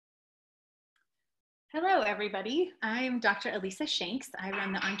Hello, everybody. I'm Dr. Alisa Shanks. I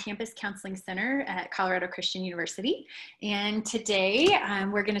run the On-Campus Counseling Center at Colorado Christian University. And today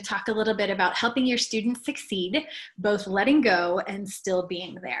we're going to talk a little bit about helping your students succeed, both letting go and still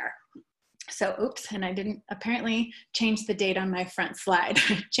being there. So, oops, and I didn't apparently change the date on my front slide,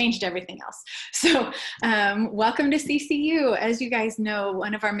 changed everything else. So welcome to CCU. As you guys know,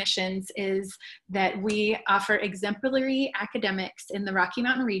 one of our missions is that we offer exemplary academics in the Rocky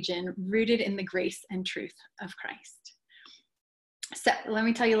Mountain region rooted in the grace and truth of Christ. So let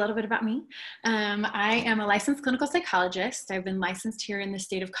me tell you a little bit about me. I am a licensed clinical psychologist. I've been licensed here in the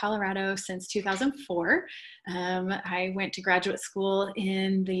state of Colorado since 2004. I went to graduate school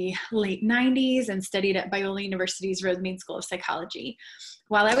in the late 90s and studied at Biola University's Rosemead School of Psychology.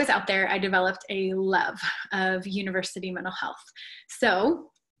 While I was out there, I developed a love of university mental health.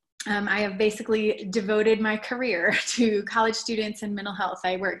 So I have basically devoted my career to college students and mental health.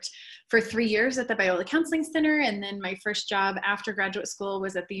 I worked for 3 years at the Biola Counseling Center, and then my first job after graduate school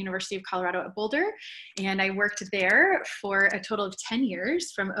was at the University of Colorado at Boulder, and I worked there for a total of 10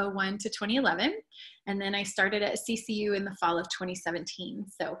 years from 2001 to 2011, and then I started at CCU in the fall of 2017.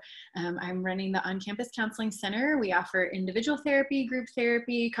 So I'm running the On-Campus Counseling Center. We offer individual therapy, group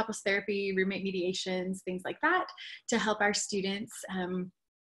therapy, couples therapy, roommate mediations, things like that to help our students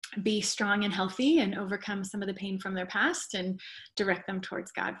be strong and healthy and overcome some of the pain from their past and direct them towards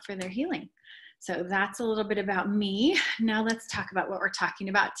God for their healing. So that's a little bit about me. Now let's talk about what we're talking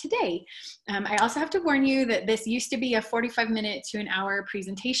about today. I also have to warn you that this used to be a 45-minute to an hour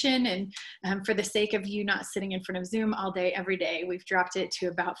presentation, and for the sake of you not sitting in front of Zoom all day, every day, we've dropped it to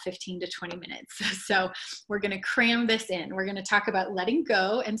about 15 to 20 minutes. So we're gonna cram this in. We're gonna talk about letting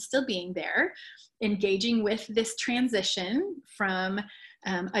go and still being there, engaging with this transition from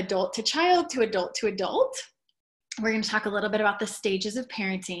adult to child to adult to adult. We're going to talk a little bit about the stages of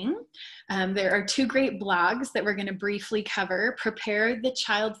parenting. There are 2 great blogs that we're going to briefly cover: Prepare the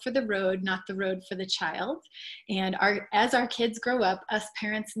Child for the Road, Not the Road for the Child, and As Our Kids Grow Up, Us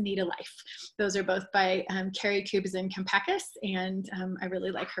Parents Need a Life. Those are both by Carrie Kubizin-Kampakis, and I really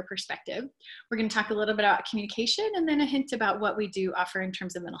like her perspective. We're going to talk a little bit about communication and then a hint about what we do offer in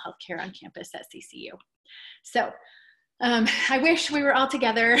terms of mental health care on campus at CCU. So I wish we were all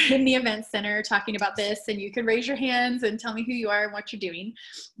together in the event center talking about this and you could raise your hands and tell me who you are and what you're doing,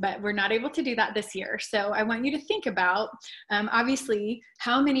 but we're not able to do that this year. So I want you to think about, obviously,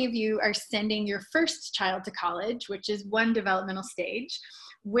 how many of you are sending your first child to college, which is one developmental stage.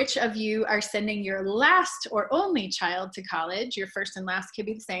 Which of you are sending your last or only child to college? Your first and last could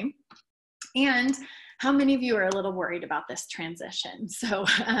be the same. And how many of you are a little worried about this transition? So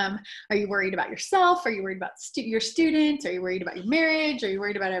are you worried about yourself? Are you worried about your students? Are you worried about your marriage? Are you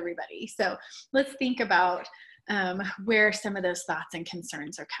worried about everybody? So let's think about where some of those thoughts and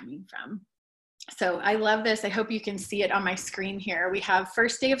concerns are coming from. So I love this. I hope you can see it on my screen here. We have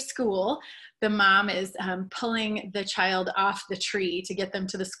first day of school. The mom is pulling the child off the tree to get them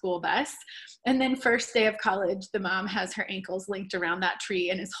to the school bus. And then first day of college, the mom has her ankles linked around that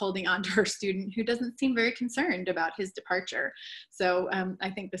tree and is holding on to her student who doesn't seem very concerned about his departure. So I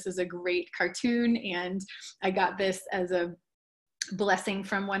think this is a great cartoon, and I got this as a blessing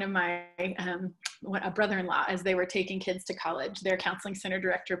from one of my a brother-in-law as they were taking kids to college. Their counseling center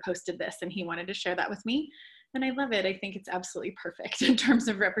director posted this and he wanted to share that with me. And I love it. I think it's absolutely perfect in terms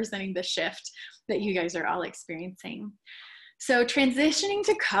of representing the shift that you guys are all experiencing. So transitioning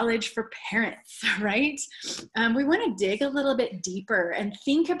to college for parents, right? We want to dig a little bit deeper and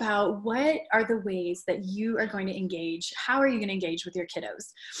think about what are the ways that you are going to engage. How are you going to engage with your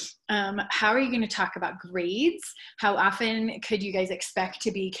kiddos? How are you going to talk about grades? How often could you guys expect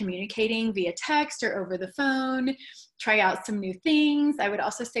to be communicating via text or over the phone? Try out some new things. I would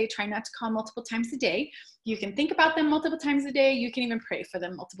also say try not to call multiple times a day. You can think about them multiple times a day. You can even pray for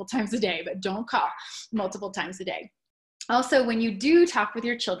them multiple times a day, but don't call multiple times a day. Also, when you do talk with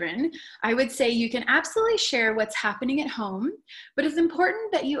your children, I would say you can absolutely share what's happening at home, but it's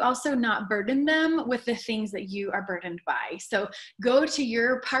important that you also not burden them with the things that you are burdened by. So go to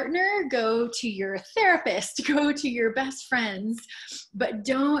your partner, go to your therapist, go to your best friends, but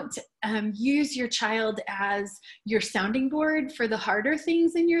don't use your child as your sounding board for the harder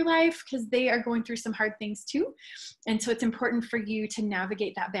things in your life, because they are going through some hard things too. And so it's important for you to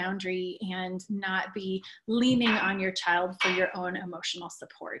navigate that boundary and not be leaning on your child for your own emotional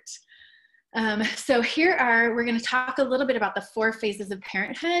support. So we're going to talk a little bit about the 4 phases of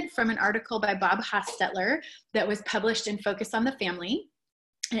parenthood from an article by Bob Hostetler that was published in Focus on the Family.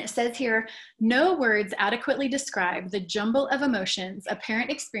 And it says here, no words adequately describe the jumble of emotions a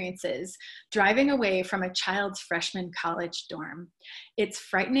parent experiences driving away from a child's freshman college dorm. It's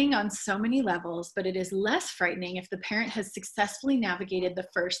frightening on so many levels, but it is less frightening if the parent has successfully navigated the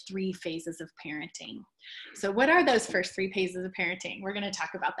first 3 phases of parenting. So what are those first 3 phases of parenting? We're going to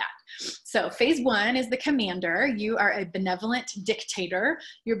talk about that. So phase 1 is the commander. You are a benevolent dictator.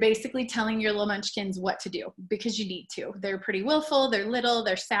 You're basically telling your little munchkins what to do because you need to. They're pretty willful, they're little,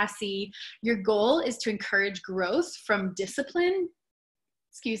 they're sassy. Your goal is to encourage growth from discipline,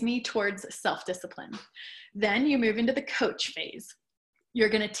 towards self-discipline. Then you move into the coach phase. You're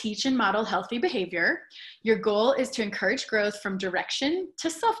going to teach and model healthy behavior. Your goal is to encourage growth from direction to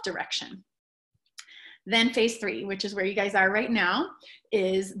self-direction. Then phase 3, which is where you guys are right now,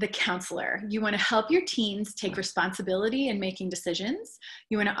 is the counselor. You want to help your teens take responsibility in making decisions.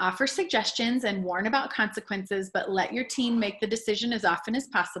 You want to offer suggestions and warn about consequences, but let your teen make the decision as often as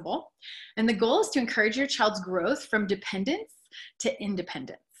possible. And the goal is to encourage your child's growth from dependence to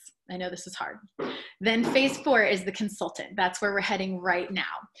independence. I know this is hard. Then phase 4 is the consultant. That's where we're heading right now.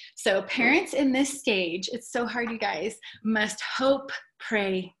 So parents in this stage, it's so hard, you guys, must hope,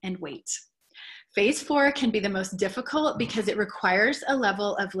 pray, and wait. Phase 4 can be the most difficult because it requires a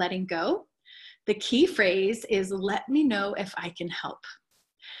level of letting go. The key phrase is, let me know if I can help.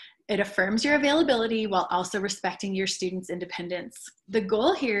 It affirms your availability while also respecting your student's independence. The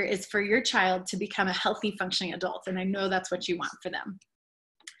goal here is for your child to become a healthy, functioning adult, and I know that's what you want for them.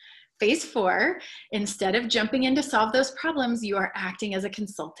 Phase 4, instead of jumping in to solve those problems, you are acting as a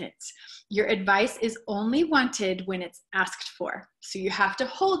consultant. Your advice is only wanted when it's asked for. So you have to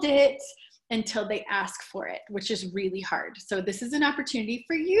hold it until they ask for it, which is really hard. So this is an opportunity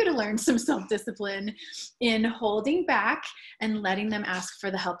for you to learn some self-discipline in holding back and letting them ask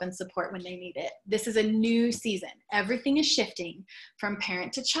for the help and support when they need it. This is a new season. Everything is shifting from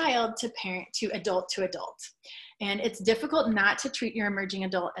parent to child to parent to adult. And it's difficult not to treat your emerging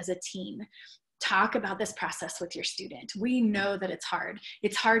adult as a teen. Talk about this process with your student. We know that it's hard.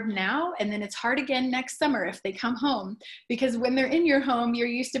 It's hard now, and then it's hard again next summer if they come home, because when they're in your home, you're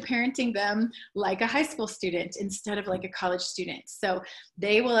used to parenting them like a high school student instead of like a college student. So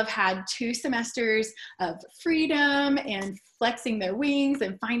they will have had 2 semesters of freedom and flexing their wings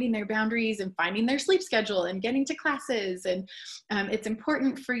and finding their boundaries and finding their sleep schedule and getting to classes. And it's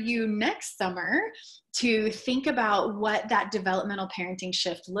important for you next summer to think about what that developmental parenting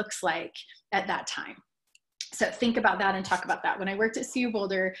shift looks like at that time. So think about that and talk about that. When I worked at CU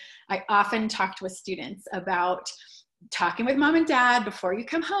Boulder, I often talked with students about talking with mom and dad before you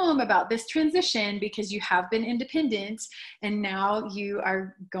come home about this transition, because you have been independent and now you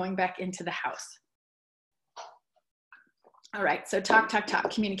are going back into the house. All right, so talk,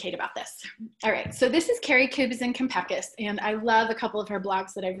 communicate about this. All right, so this is Carrie Kubizin-Kompekis, and I love a couple of her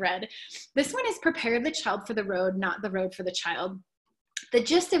blogs that I've read. This one is Prepare the Child for the Road, Not the Road for the Child. The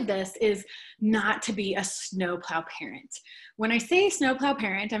gist of this is not to be a snowplow parent. When I say snowplow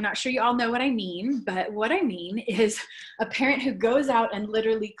parent, I'm not sure you all know what I mean, but what I mean is a parent who goes out and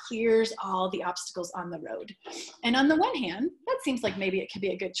literally clears all the obstacles on the road. And on the one hand, that seems like maybe it could be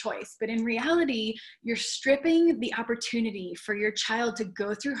a good choice, but in reality, you're stripping the opportunity for your child to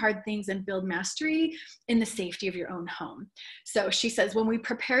go through hard things and build mastery in the safety of your own home. So she says, when we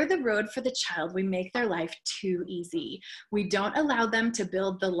prepare the road for the child, we make their life too easy. We don't allow them to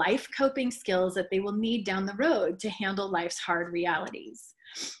build the life coping skills that they will need down the road to handle life's hard realities.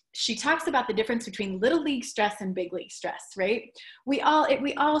 She talks about the difference between little league stress and big league stress, right? We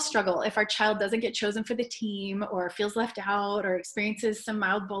all struggle if our child doesn't get chosen for the team or feels left out or experiences some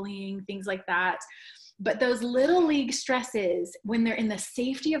mild bullying, things like that. But those little league stresses, when they're in the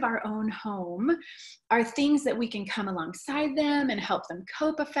safety of our own home, are things that we can come alongside them and help them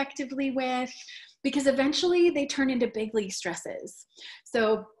cope effectively with, because eventually they turn into big league stresses.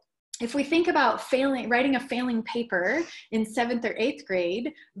 So if we think about writing a failing paper in 7th or 8th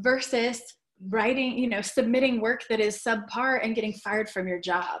grade versus writing, submitting work that is subpar and getting fired from your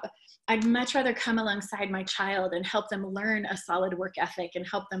job, I'd much rather come alongside my child and help them learn a solid work ethic and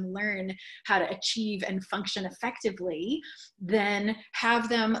help them learn how to achieve and function effectively than have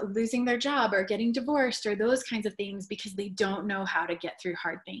them losing their job or getting divorced or those kinds of things because they don't know how to get through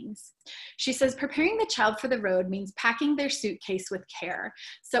hard things. She says, preparing the child for the road means packing their suitcase with care.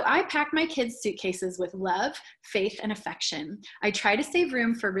 So I pack my kids' suitcases with love, faith, and affection. I try to save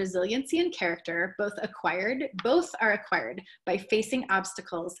room for resiliency and character, both are acquired by facing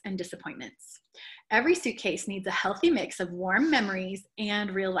obstacles and disappointments. Every suitcase needs a healthy mix of warm memories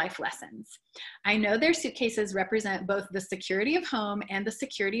and real life lessons. I know their suitcases represent both the security of home and the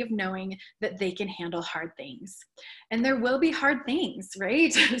security of knowing that they can handle hard things. And there will be hard things,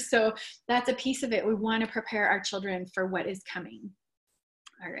 right? So that's a piece of it. We want to prepare our children for what is coming.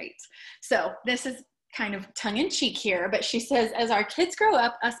 All right. So this is kind of tongue-in-cheek here, but she says, as our kids grow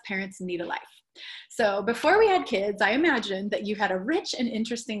up, us parents need a life. So before we had kids, I imagined that you had a rich and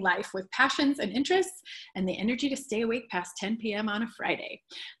interesting life with passions and interests and the energy to stay awake past 10 p.m. on a Friday.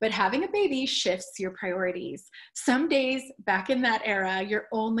 But having a baby shifts your priorities. Some days back in that era, your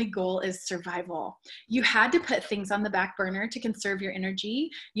only goal is survival. You had to put things on the back burner to conserve your energy.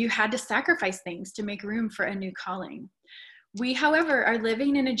 You had to sacrifice things to make room for a new calling. We, however, are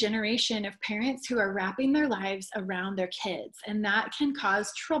living in a generation of parents who are wrapping their lives around their kids, and that can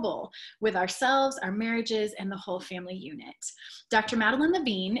cause trouble with ourselves, our marriages, and the whole family unit. Dr. Madeline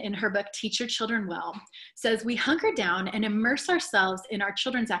Levine, in her book, Teach Your Children Well, says we hunker down and immerse ourselves in our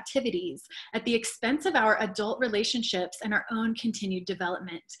children's activities at the expense of our adult relationships and our own continued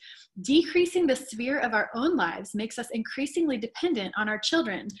development. Decreasing the sphere of our own lives makes us increasingly dependent on our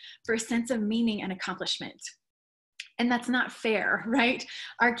children for a sense of meaning and accomplishment. And that's not fair, right?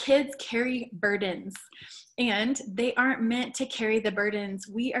 Our kids carry burdens, and they aren't meant to carry the burdens.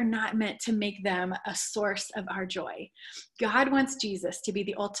 We are not meant to make them a source of our joy. God wants Jesus to be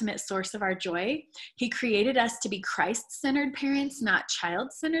the ultimate source of our joy. He created us to be Christ-centered parents, not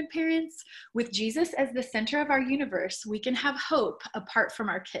child-centered parents. With Jesus as the center of our universe, we can have hope apart from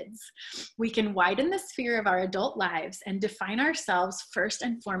our kids. We can widen the sphere of our adult lives and define ourselves first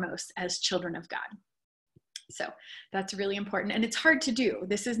and foremost as children of God. So that's really important, and it's hard to do.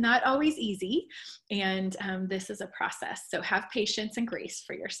 This is not always easy, and this is a process. So have patience and grace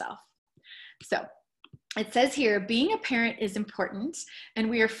for yourself. So it says here, being a parent is important, and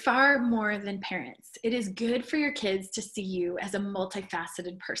we are far more than parents. It is good for your kids to see you as a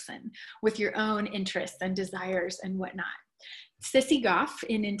multifaceted person with your own interests and desires and whatnot. Sissy Goff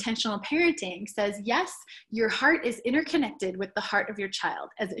in Intentional Parenting says, yes, your heart is interconnected with the heart of your child,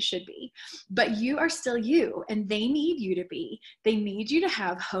 as it should be, but you are still you, and they need you to be. They need you to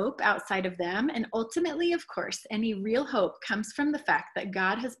have hope outside of them, and ultimately, of course, any real hope comes from the fact that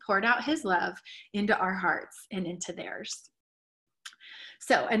God has poured out his love into our hearts and into theirs.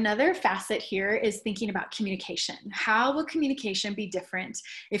 So another facet here is thinking about communication. How will communication be different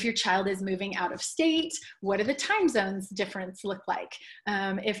if your child is moving out of state? What do the time zones difference look like?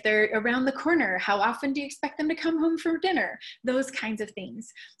 If they're around the corner, how often do you expect them to come home for dinner? Those kinds of things.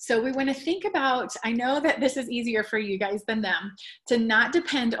 So we want to think about, I know that this is easier for you guys than them, to not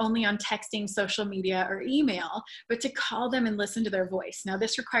depend only on texting, social media, or email, but to call them and listen to their voice. Now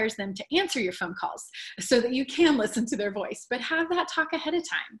this requires them to answer your phone calls so that you can listen to their voice, but have that talk ahead of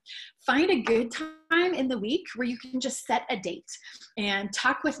time. Find a good time in the week where you can just set a date and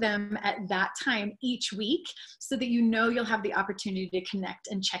talk with them at that time each week so that you know you'll have the opportunity to connect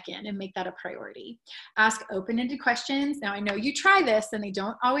and check in and make that a priority. Ask open-ended questions. Now I know you try this and they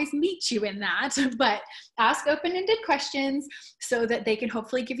don't always meet you in that, but ask open-ended questions so that they can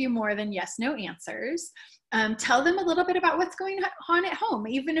hopefully give you more than yes, no answers. Tell them a little bit about what's going on at home,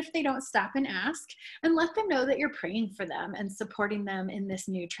 even if they don't stop and ask, and let them know that you're praying for them and supporting them in this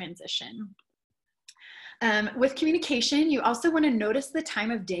new transition. With communication, you also want to notice the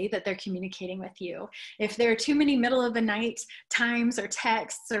time of day that they're communicating with you. If there are too many middle of the night times or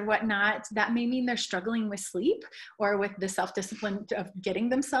texts or whatnot, that may mean they're struggling with sleep or with the self-discipline of getting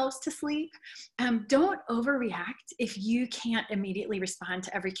themselves to sleep. Don't overreact if you can't immediately respond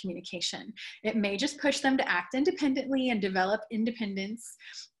to every communication. It may just push them to act independently and develop independence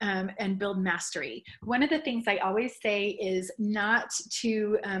and build mastery. One of the things I always say is not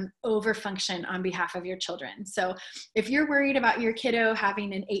to overfunction on behalf of your children. So if you're worried about your kiddo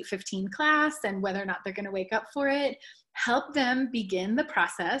having an 8:15 class and whether or not they're going to wake up for it, help them begin the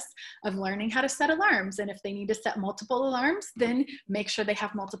process of learning how to set alarms. And if they need to set multiple alarms, then make sure they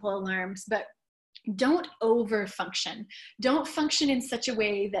have multiple alarms. But don't overfunction. Don't function in such a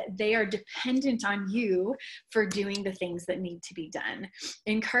way that they are dependent on you for doing the things that need to be done.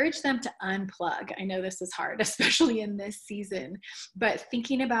 Encourage them to unplug. I know this is hard, especially in this season, but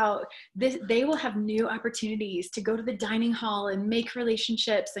thinking about this, they will have new opportunities to go to the dining hall and make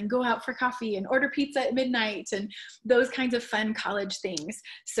relationships and go out for coffee and order pizza at midnight and those kinds of fun college things.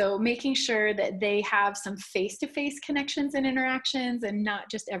 So making sure that they have some face-to-face connections and interactions and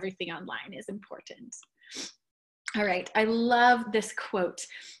not just everything online is important. All right, I love this quote.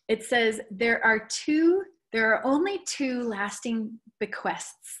 It says, there are only two lasting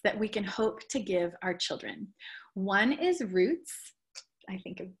bequests that we can hope to give our children. One is roots. I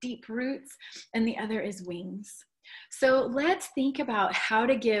think of deep roots, and the other is wings. So let's think about how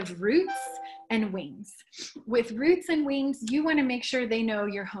to give roots and wings. With roots and wings, you want to make sure they know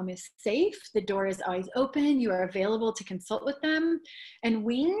your home is safe, the door is always open, you are available to consult with them. And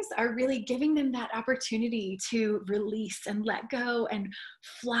wings are really giving them that opportunity to release and let go and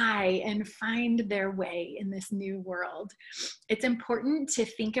fly and find their way in this new world. It's important to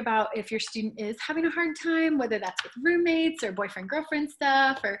think about if your student is having a hard time, whether that's with roommates or boyfriend-girlfriend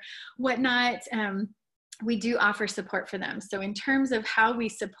stuff or whatnot. We do offer support for them. So in terms of how we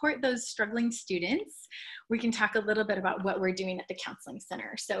support those struggling students, we can talk a little bit about what we're doing at the Counseling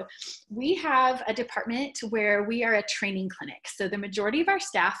Center. So we have a department where we are a training clinic. So the majority of our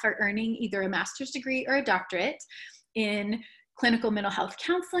staff are earning either a master's degree or a doctorate in clinical mental health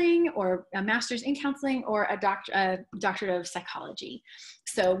counseling, or a master's in counseling, or a doctorate of psychology.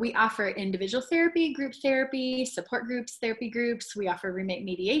 So we offer individual therapy, group therapy, support groups, therapy groups. We offer roommate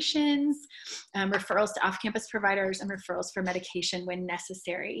mediations, referrals to off-campus providers, and referrals for medication when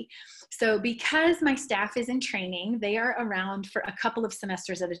necessary. So because my staff is in training, they are around for a couple of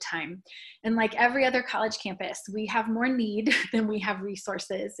semesters at a time. And like every other college campus, we have more need than we have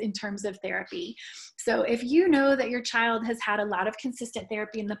resources in terms of therapy. So if you know that your child has had a lot of consistent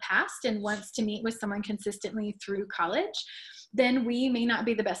therapy in the past and wants to meet with someone consistently through college, then we may not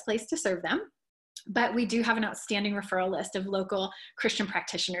be the best place to serve them. But we do have an outstanding referral list of local Christian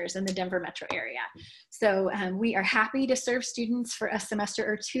practitioners in the Denver metro area. So we are happy to serve students for a semester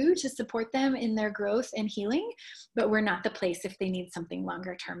or two to support them in their growth and healing, but we're not the place if they need something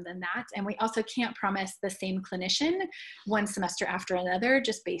longer term than that. And we also can't promise the same clinician one semester after another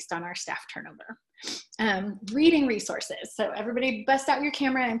just based on our staff turnover. Reading resources. So everybody bust out your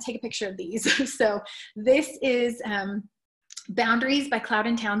camera and take a picture of these. So this is Boundaries by Cloud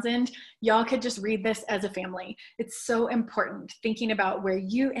and Townsend. Y'all could just read this as a family. It's so important, thinking about where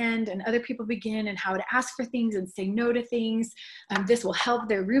you end and other people begin and how to ask for things and say no to things. This will help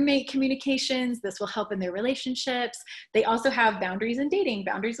their roommate communications. This will help in their relationships. They also have Boundaries in Dating,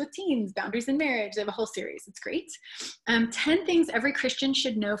 Boundaries with Teens, Boundaries in Marriage. They have a whole series. It's great. 10 Things Every Christian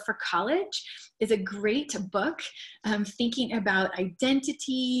Should Know for College is a great book, thinking about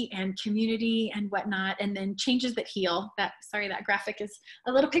identity and community and whatnot, and then Changes That Heal. Sorry, that graphic is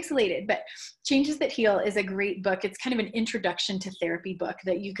a little pixelated, but Changes That Heal is a great book. It's kind of an introduction to therapy book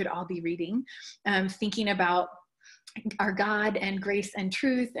that you could all be reading, thinking about our God and grace and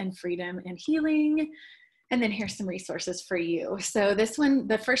truth and freedom and healing. And then here's some resources for you. So this one,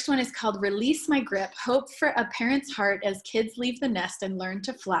 the first one is called Release My Grip, Hope for a Parent's Heart as Kids Leave the Nest and Learn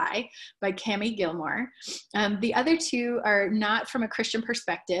to Fly by Cammie Gilmore. The other two are not from a Christian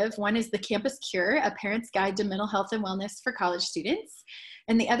perspective. One is The Campus Cure, A Parent's Guide to Mental Health and Wellness for College Students.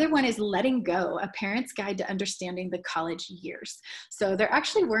 And the other one is Letting Go, A Parent's Guide to Understanding the College Years. So there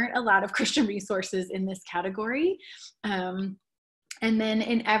actually weren't a lot of Christian resources in this category. And then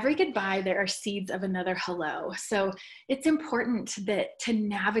in every goodbye, there are seeds of another hello. So it's important that to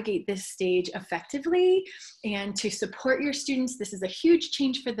navigate this stage effectively and to support your students. This is a huge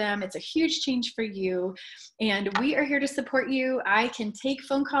change for them. It's a huge change for you. And we are here to support you. I can take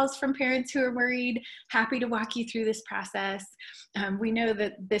phone calls from parents who are worried, happy to walk you through this process. We know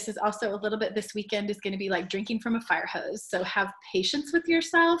that this is also a little bit, this weekend is going to be like drinking from a fire hose. So have patience with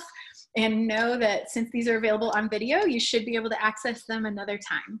yourself. And know that since these are available on video, you should be able to access them another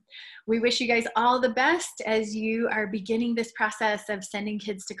time. We wish you guys all the best as you are beginning this process of sending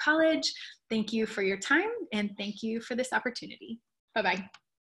kids to college. Thank you for your time, and thank you for this opportunity. Bye-bye.